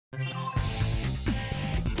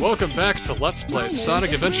Welcome back to Let's Play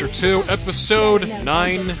Sonic Adventure 2, Episode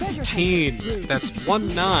 19. That's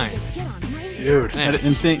 19. Dude, I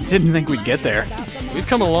didn't think we'd get there. We've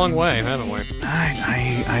come a long way, haven't we?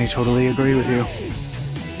 I totally agree with you.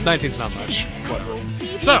 19's not much. Whatever.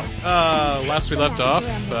 So, last we left off,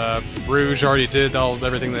 Rouge already did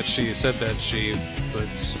everything that she said that she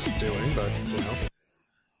was doing, but, you know.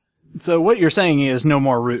 So what you're saying is no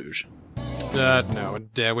more Rouge. No,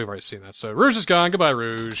 yeah, we've already seen that. So, Rouge is gone. Goodbye,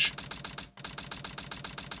 Rouge.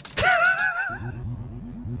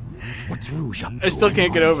 What's Rouge up to? I still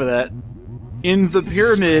can't get over that. In the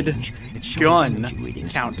pyramid gun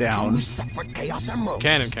countdown.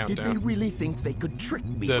 Cannon countdown. Did they really think they could trick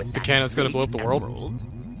me with The that cannon's gonna blow up the world?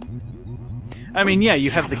 I mean, yeah,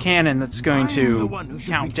 you have the cannon that's going to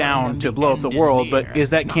count down to blow up the world, but is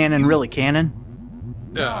that cannon really canon?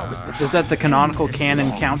 Is that the canonical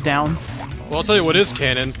canon countdown? Well, I'll tell you what is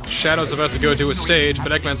canon. Shadow's about to go do a stage,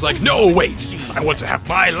 but Eggman's like, no, wait! I want to have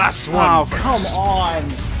my last one Oh, first. come on!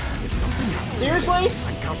 Seriously?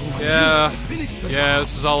 Yeah,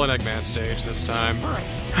 this is all an Eggman stage this time.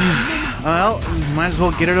 Well, might as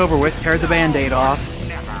well get it over with, tear the band-aid off.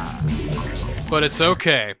 But it's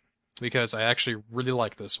okay, because I actually really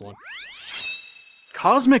like this one.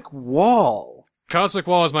 Cosmic Wall. Cosmic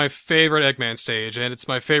Wall is my favorite Eggman stage, and it's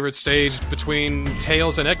my favorite stage between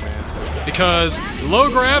Tails and Eggman. Because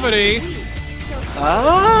low gravity...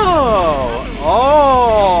 Oh,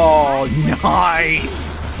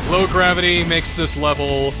 nice! Low gravity makes this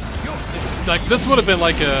level... Like, this would have been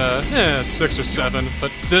like a 6 or 7,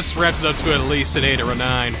 but this ramps it up to at least an 8 or a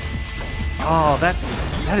 9. Oh, that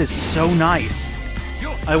is so nice.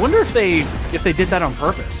 I wonder if they did that on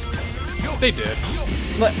purpose. They did.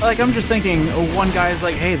 Like, I'm just thinking, one guy's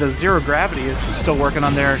like, hey, the zero gravity is still working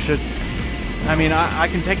on there. I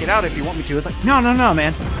can take it out if you want me to. It's like, no,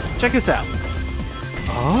 man. Check this out.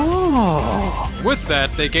 Oh. With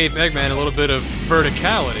that, they gave Eggman a little bit of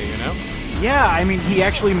verticality, you know? Yeah, I mean, he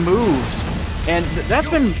actually moves. And that's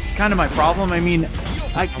been kind of my problem. I mean,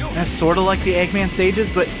 I sort of like the Eggman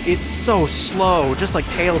stages, but it's so slow, just like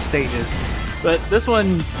Tails stages. But this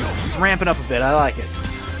one, it's ramping up a bit. I like it.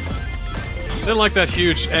 I didn't like that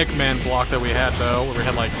huge Eggman block that we had, though, where we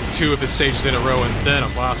had, like, 2 of his stages in a row and then a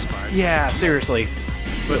boss fight. Yeah, seriously.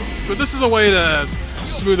 But this is a way to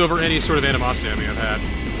smooth over any sort of animosity I may have had.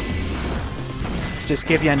 Let's just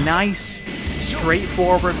give you a nice,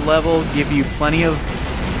 straightforward level, give you plenty of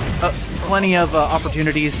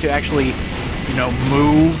opportunities to actually, you know,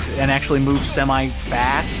 move, and actually move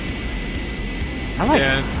semi-fast. I like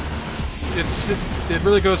it. It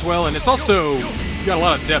really goes well, and it's also got a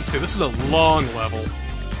lot of depth, too. This is a long level.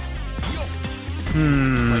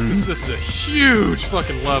 Like, this is a huge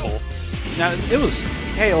fucking level. Now, it was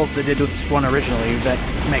Tails that did this one originally. Is that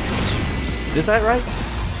right?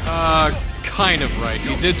 Kind of right.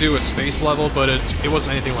 He did do a space level, but it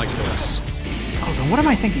wasn't anything like this. Oh, then what am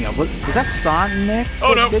I thinking of? Was that Sonic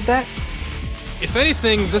that did that? If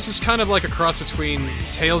anything, this is kind of like a cross between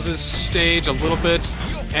Tails' stage a little bit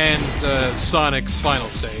and Sonic's final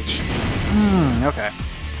stage. Okay.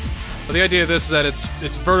 But the idea of this is that it's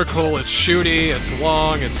vertical, it's shooty, it's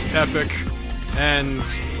long, it's epic, and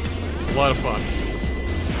it's a lot of fun.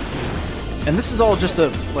 And this is all just to,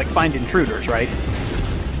 like, find intruders, right?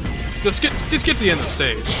 Just get to the end of the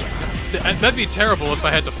stage. That'd be terrible if I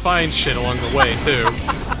had to find shit along the way, too.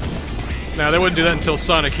 Now, they wouldn't do that until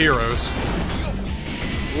Sonic Heroes.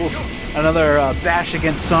 Oof. Another bash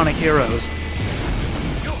against Sonic Heroes.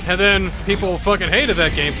 And then people fucking hated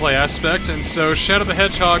that gameplay aspect, and so Shadow the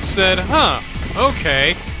Hedgehog said, huh,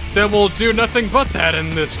 okay, then we'll do nothing but that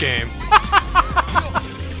in this game.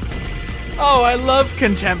 Oh, I love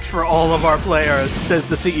contempt for all of our players, says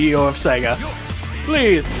the CEO of Sega.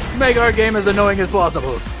 Please, make our game as annoying as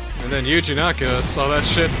possible. And then Yuji Naka saw that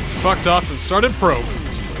shit, fucked off, and started Probe.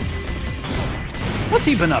 What's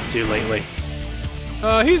he been up to lately?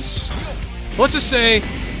 He's, let's just say,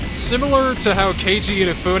 similar to how Keiji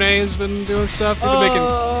Inafune has been doing stuff. He's been making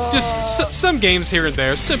just some games here and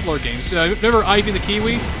there, simpler games. Remember Ivy the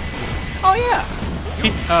Kiwi? Oh, yeah.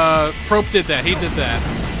 Probe did that. He did that.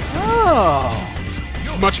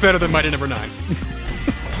 Oh. Much better than Mighty Number 9.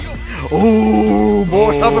 Oh,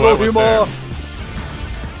 more topical humor.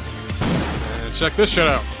 And check this shit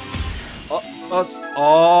out.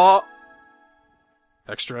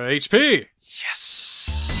 Extra HP.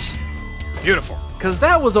 Yes. Beautiful. Because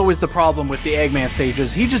that was always the problem with the Eggman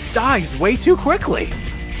stages. He just dies way too quickly.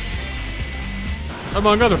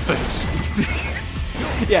 Among other things.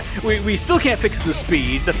 Yeah, we still can't fix the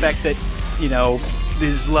speed, the fact that, you know,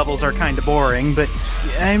 these levels are kind of boring, but,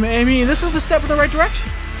 I mean, this is a step in the right direction.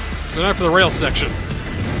 So now for the rail section.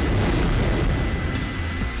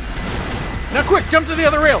 Now quick, jump to the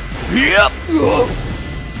other rail. Yep.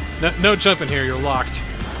 No jumping here, you're locked.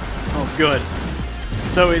 Oh, good.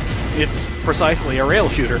 So it's precisely a rail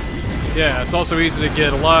shooter. Yeah, it's also easy to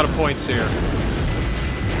get a lot of points here.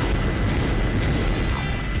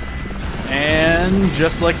 And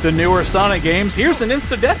just like the newer Sonic games, here's an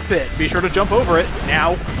insta-death pit. Be sure to jump over it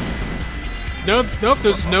now. Nope,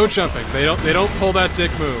 there's no jumping. They don't pull that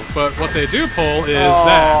dick move. But what they do pull is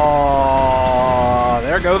that. Oh,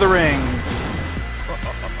 there go the rings.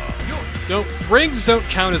 Rings don't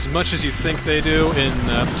count as much as you think they do in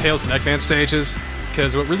Tails and Eggman stages,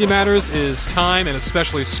 because what really matters is time and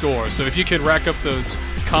especially score. So if you can rack up those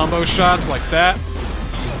combo shots like that,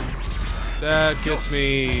 that gets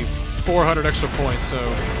me 400 extra points. So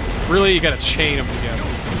really, you gotta chain them together.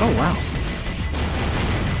 Oh wow!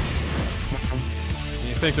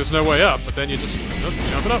 You think there's no way up, but then you just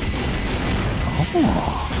jump it up.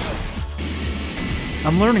 Oh,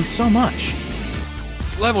 I'm learning so much.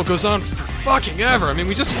 This level goes on for fucking ever. I mean,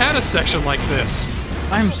 we just had a section like this.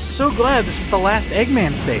 I'm so glad this is the last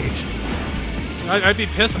Eggman stage. I'd be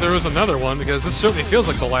pissed if there was another one, because this certainly feels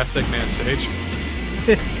like the last Eggman stage.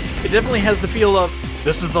 It definitely has the feel of,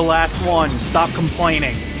 this is the last one, stop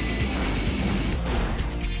complaining.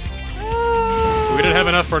 We didn't have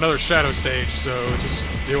enough for another Shadow stage, so just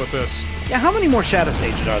deal with this. Yeah, how many more Shadow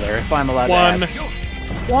stages are there, if I'm allowed to ask?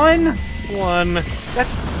 One.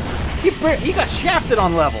 That's... He got shafted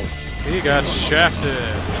on levels. He got shafted.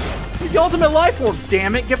 He's the ultimate life form,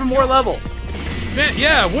 damn it, give him more levels. Man,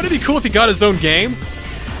 yeah, wouldn't it be cool if he got his own game?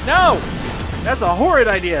 No! That's a horrid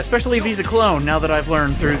idea, especially if he's a clone, now that I've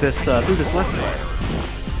learned through this Let's Play.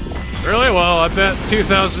 Really? Well, I bet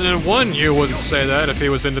 2001 you wouldn't say that if he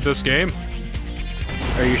was into this game.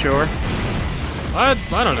 Are you sure? I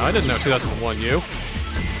don't know, I didn't know 2001 you.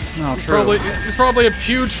 No, He's probably a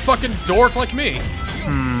huge fucking dork like me.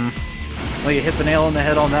 Well, you hit the nail on the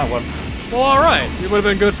head on that one. Well, alright. We would have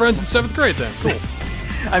been good friends in 7th grade then. Cool.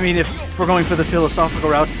 I mean, if we're going for the philosophical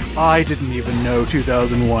route, I didn't even know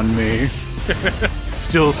 2001 me.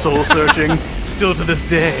 Still soul-searching, still to this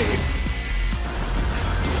day.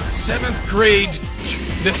 7th grade,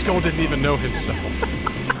 Nisco didn't even know himself.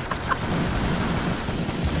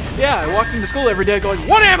 Yeah, I walked into school every day going,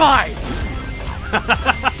 what am I?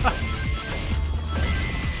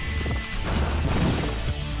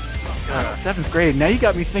 God, 7th grade. Now you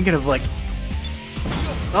got me thinking of like,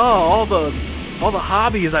 all the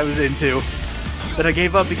hobbies I was into that I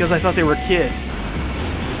gave up because I thought they were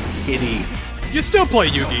kiddie. You still play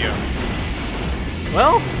Yu-Gi-Oh!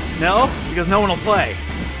 Well, no, because no one will play.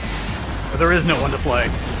 Or there is no one to play.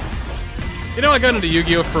 You know, I got into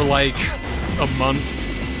Yu-Gi-Oh! For like a month.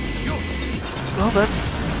 Well,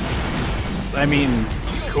 that's... I mean,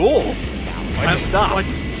 cool. Why'd you stop?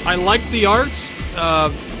 I liked the art.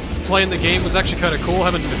 Playing the game was actually kind of cool,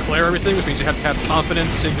 having to declare everything, which means you have to have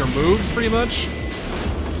confidence in your moves, pretty much.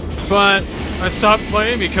 But I stopped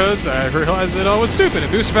playing because I realized it all was stupid,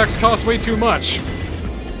 and booster packs cost way too much.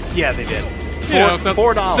 Yeah, they did.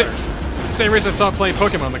 $4. Same reason I stopped playing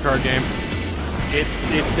Pokemon, the card game.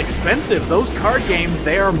 It's expensive. Those card games,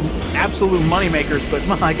 they are absolute moneymakers, but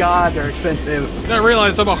my god, they're expensive. Then I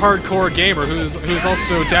realized I'm a hardcore gamer who's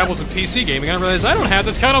also dabbles in PC gaming, and I realized I don't have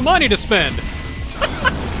this kind of money to spend.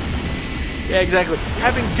 Yeah, exactly.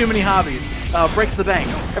 Having too many hobbies breaks the bank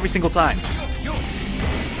every single time.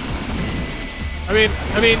 I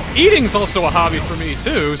mean, eating's also a hobby for me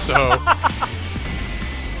too, so...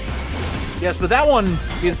 Yes, but that one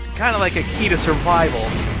is kind of like a key to survival.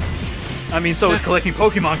 I mean, so is collecting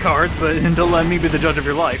Pokemon cards, but don't let me be the judge of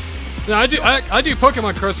your life. No, I do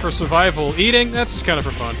Pokemon cards for survival. Eating, that's kind of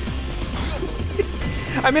for fun.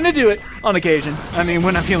 I'm gonna do it on occasion. I mean,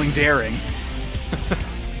 when I'm feeling daring.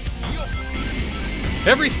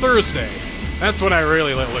 Every Thursday, that's when I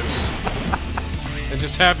really let loose. And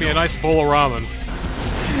just have me a nice bowl of ramen.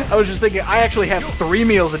 I was just thinking, I actually have 3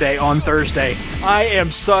 meals a day on Thursday. I am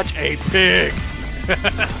such a pig.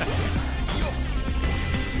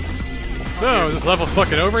 So, is this level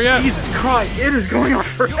fucking over yet? Jesus Christ, it is going on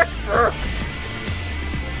forever.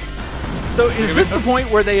 So, is this the point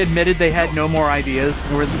where they admitted they had no more ideas?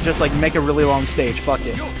 Or just like make a really long stage? Fuck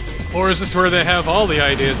it. Or is this where they have all the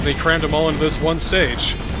ideas and they crammed them all into this one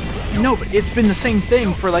stage? No, but it's been the same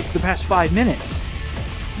thing for like the past 5 minutes.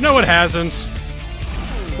 No, it hasn't.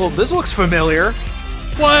 Well, this looks familiar.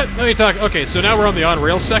 What? Let me talk. Okay, so now we're on the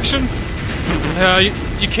on-rail section.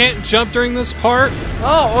 You can't jump during this part.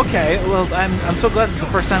 Oh, okay. Well, I'm so glad this is the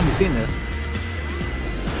first time we've seen this.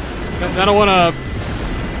 I don't want to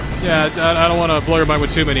Yeah, I don't want to blow your mind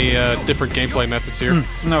with too many different gameplay methods here.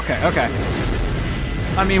 Okay, okay.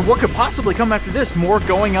 I mean, what could possibly come after this? More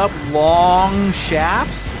going up long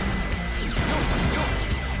shafts?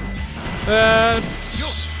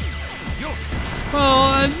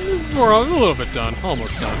 Well, we're a little bit done.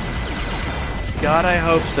 Almost done. God, I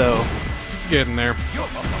hope so. Getting there.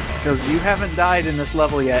 Because you haven't died in this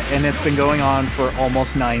level yet, and it's been going on for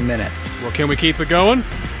almost 9 minutes. Well, can we keep it going?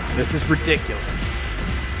 This is ridiculous.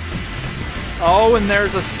 Oh, and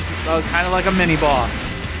there's a kind of like a mini-boss.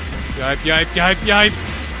 Yipe, yipe, yipe, yipe!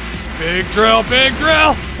 Big drill, big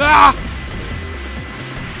drill! Ah!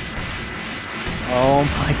 Oh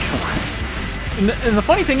my god. And the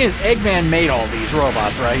funny thing is, Eggman made all these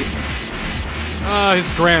robots, right? His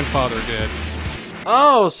grandfather did.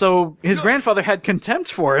 Oh, so his grandfather had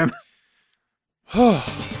contempt for him.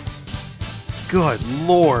 Good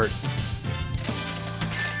lord.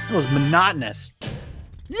 That was monotonous.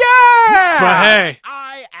 Yeah! But hey!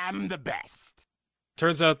 I am the best.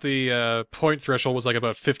 Turns out the point threshold was like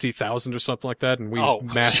about 50,000 or something like that, and we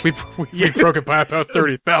matched. We Yeah. broke it by about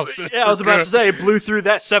 30,000. Yeah, I was about to say, it blew through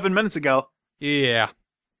that 7 minutes ago. Yeah.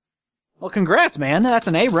 Well, congrats, man. That's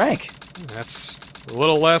an A rank. That's a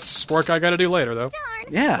little less work I gotta do later, though.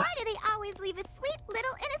 Darn! Yeah. Why do they always leave a sweet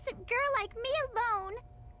little innocent girl like me alone?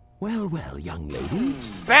 Well, well, young lady.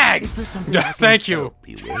 Bang! Is there something Yeah, I can thank you. help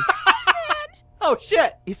you with? Oh,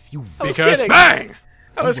 shit. If you I was Because kidding. bang!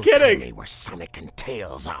 I was will tell kidding. me where Sonic and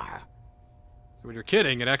Tails are. So when you're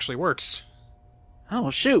kidding, it actually works.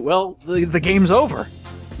 Oh, shoot. Well, the game's over.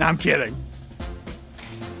 No, I'm kidding.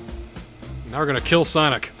 Now we're gonna kill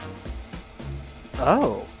Sonic.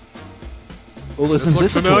 Oh. Well, Does isn't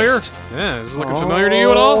this this look familiar? a twist? Yeah, is this looking familiar to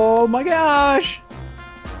you at all? Oh, my gosh.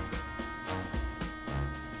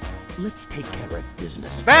 Let's take care of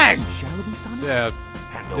business. Bang! First, shall we, Sonic? Yeah,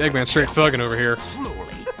 Hand the over Eggman straight Tails thugging over here. slowly,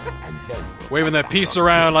 and then we'll Waving talk that piece about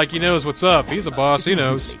around it. like he knows what's up. He's a boss, he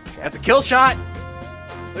knows. That's a kill shot.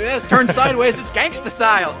 Look at this. Turn sideways. It's gangsta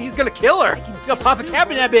style. He's gonna kill her. He's gonna pop a cap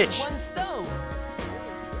in that bitch.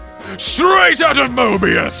 Straight out of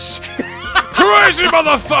Mobius! Crazy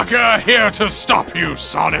motherfucker here to stop you,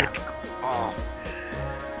 Sonic!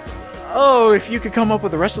 Oh, if you could come up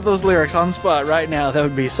with the rest of those lyrics on the spot right now, that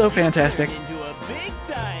would be so fantastic. Into a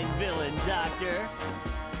big-time villain, Doctor.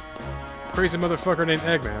 Crazy motherfucker named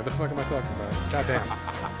Eggman. What the fuck am I talking about? Goddamn.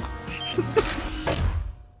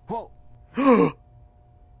 Whoa.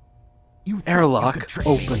 You thought Airlock you could trick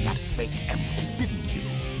me with opened. that fake emerald, didn't you?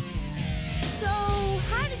 So,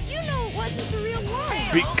 how did you know it wasn't the real one?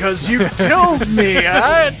 Because you killed me.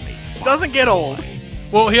 It doesn't get old.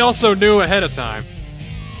 Well, he also knew ahead of time.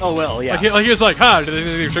 Oh, well, yeah. Like he was like, huh, did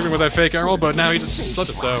they trick me with that fake emerald? But now he just said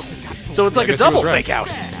it so. So it's like I a guess he was double right. fake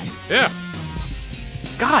out. Yeah.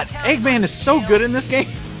 God, Eggman is so good in this game.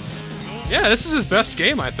 Yeah, this is his best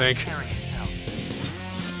game, I think.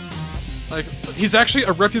 Like, he's actually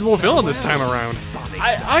a reputable villain this time around.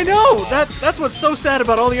 I know. That's what's so sad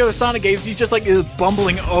about all the other Sonic games. He's just like a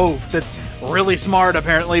bumbling oaf that's really smart,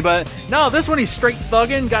 apparently. But no, this one he's straight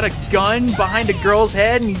thugging, got a gun behind a girl's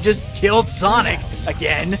head, and he just killed Sonic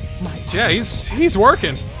again. Yeah, he's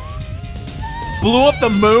working. Blew up the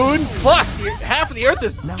moon. Fuck, half of the Earth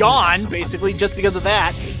is gone, basically, just because of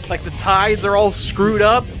that. Like, the tides are all screwed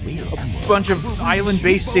up. A bunch of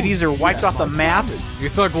island-based cities are wiped off the map. You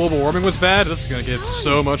thought global warming was bad? This is gonna get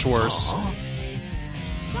so much worse.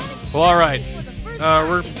 Well, alright.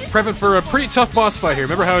 We're prepping for a pretty tough boss fight here.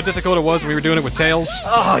 Remember how difficult it was when we were doing it with Tails?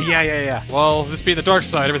 Oh, yeah. Well, this being the dark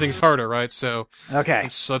side, everything's harder, right? So, Okay.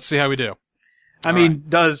 let's see how we do. I mean,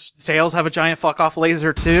 does Tails have a giant fuck-off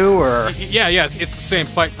laser, too, or...? Yeah, it's the same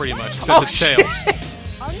fight pretty much, except it's shit. Tails.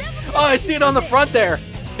 Oh, I see it on the front there.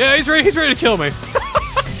 Yeah, he's ready to kill me.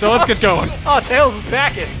 So let's get going. Oh, Tails is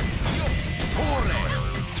backing.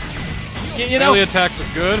 You know... Melee attacks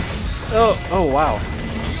are good. Oh, wow.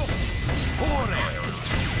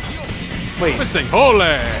 Wait. Let's sing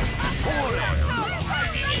Holy!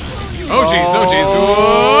 Oh jeez,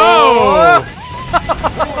 Whoa!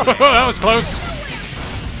 That was close.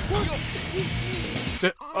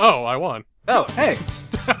 Oh, I won. Oh, hey.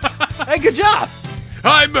 Hey, good job.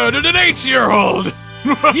 I murdered an 8-year-old!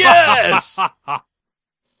 Yes!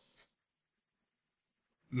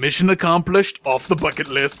 Mission accomplished, off the bucket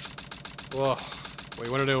list. Well, what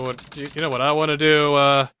you want to do? You know what I want to do?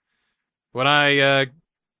 When I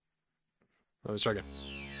let's try again.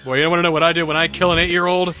 Well, you want to know what I do when I kill an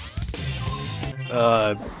 8-year-old?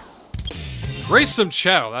 Raise some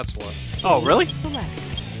chow. That's what. Oh, really? Select.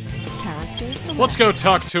 Character select. Let's go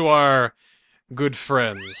talk to our good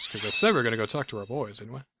friends, because I said we are gonna go talk to our boys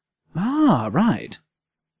anyway. Ah, right.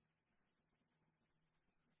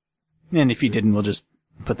 And if you didn't, we'll just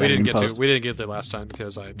put that in post. We didn't get there last time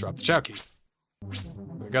because I dropped the Chow key.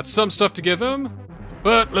 We got some stuff to give him,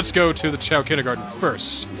 but let's go to the Chow kindergarten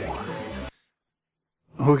first.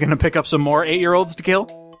 Are we gonna pick up some more 8-year-olds to kill?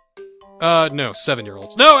 No,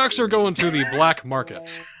 7-year-olds. No, actually, we're going to the black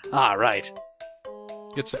market. Ah, right.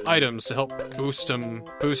 Get some items to help boost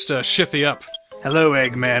Shithy up. Hello,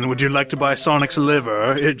 Eggman. Would you like to buy Sonic's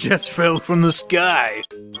liver? It just fell from the sky.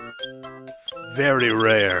 Very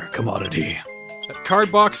rare commodity. That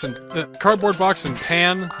cardboard box and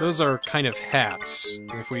pan, those are kind of hats.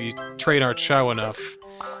 If we train our Chow enough,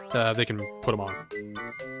 they can put them on.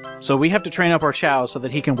 So we have to train up our Chow so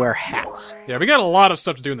that he can wear hats. Yeah, we got a lot of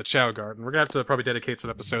stuff to do in the Chow garden. We're gonna have to probably dedicate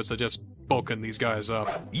some episodes to just bulking these guys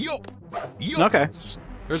up. Okay.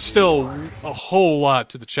 There's still a whole lot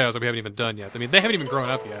to the Chows that we haven't even done yet. I mean, they haven't even grown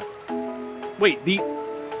up yet. Wait,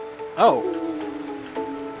 Oh.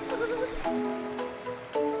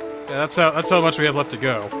 Yeah, that's how much we have left to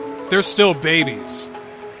go. They're still babies.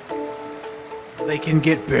 They can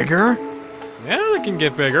get bigger? Yeah, they can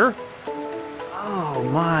get bigger. Oh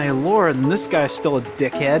my lord, and this guy's still a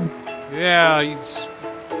dickhead. Yeah, he's...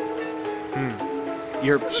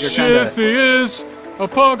 You're kinda... Shithy is a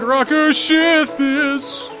punk rocker, Shithy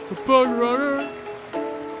is a punk rocker.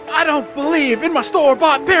 I don't believe in my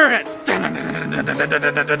store-bought parents!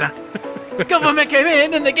 Government came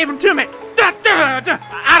in and they gave them to me!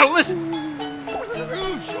 I don't listen!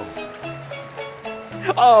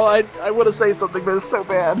 Oh, I want to say something, but it's so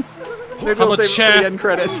bad. Maybe I'll save it for the end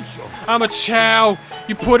credits. I'm a Chow.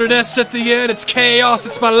 You put an S at the end, it's chaos,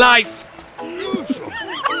 it's my life.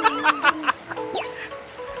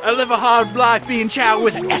 I live a hard life being Chow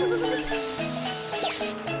with an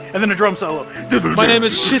S. And then a drum solo. My name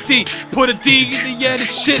is Shithy. Put a D in the end,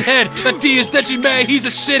 it's shithead. That D is Dejime, he's a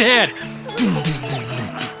shithead.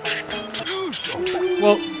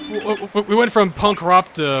 Well, we went from punk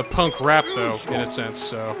rock to punk rap, though, in a sense,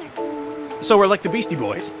 so... So we're like the Beastie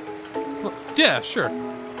Boys. Well, yeah, sure.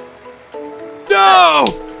 No!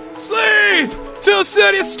 Sleep! Till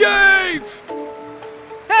city escape!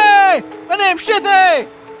 Hey! My name's Shithy!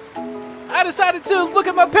 I decided to look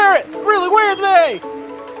at my parrot really weirdly!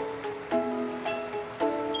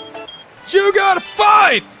 You gotta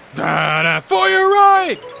fight! For your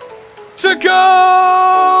right! To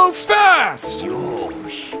go fast!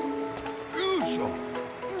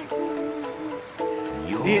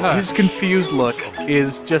 His confused look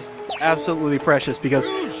is just absolutely precious because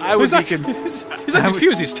I was he's not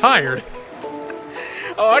confused, he's tired.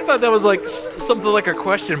 Oh, I thought that was like something like a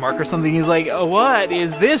question mark or something. He's like, oh, what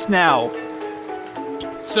is this now?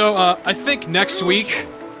 So, I think next week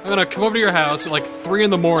I'm gonna come over to your house at like 3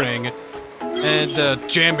 in the morning and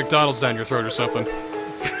jam McDonald's down your throat or something.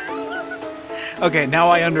 Okay, now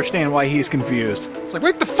I understand why he's confused. It's like,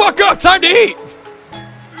 wake the fuck up! Time to eat!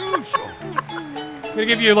 I'm gonna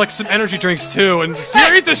give you like some energy drinks too, and just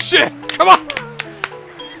here, eat this shit! Come on!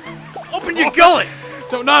 Open your gullet!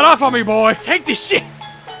 Don't nod off on me, boy! Take this shit!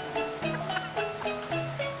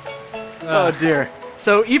 Oh dear.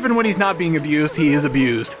 So even when he's not being abused, he is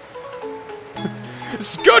abused.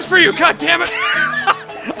 This is good for you, god damn it!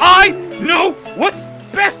 I know what's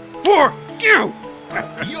best for you!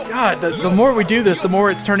 God, the more we do this, the more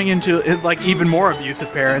it's turning into like even more abusive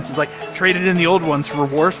parents. It's like traded in the old ones for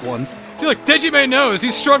worse ones. See, look, Dejime knows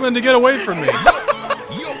he's struggling to get away from me.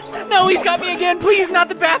 No, he's got me again! Please, not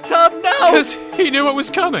the bathtub! No! Because he knew it was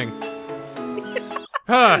coming.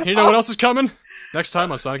 You know what else is coming? Next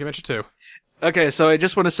time on Sonic Adventure 2. Okay, so I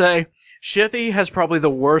just want to say, Shithy has probably the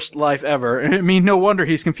worst life ever. I mean, no wonder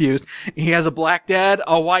he's confused. He has a black dad,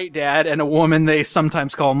 a white dad, and a woman they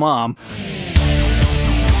sometimes call mom.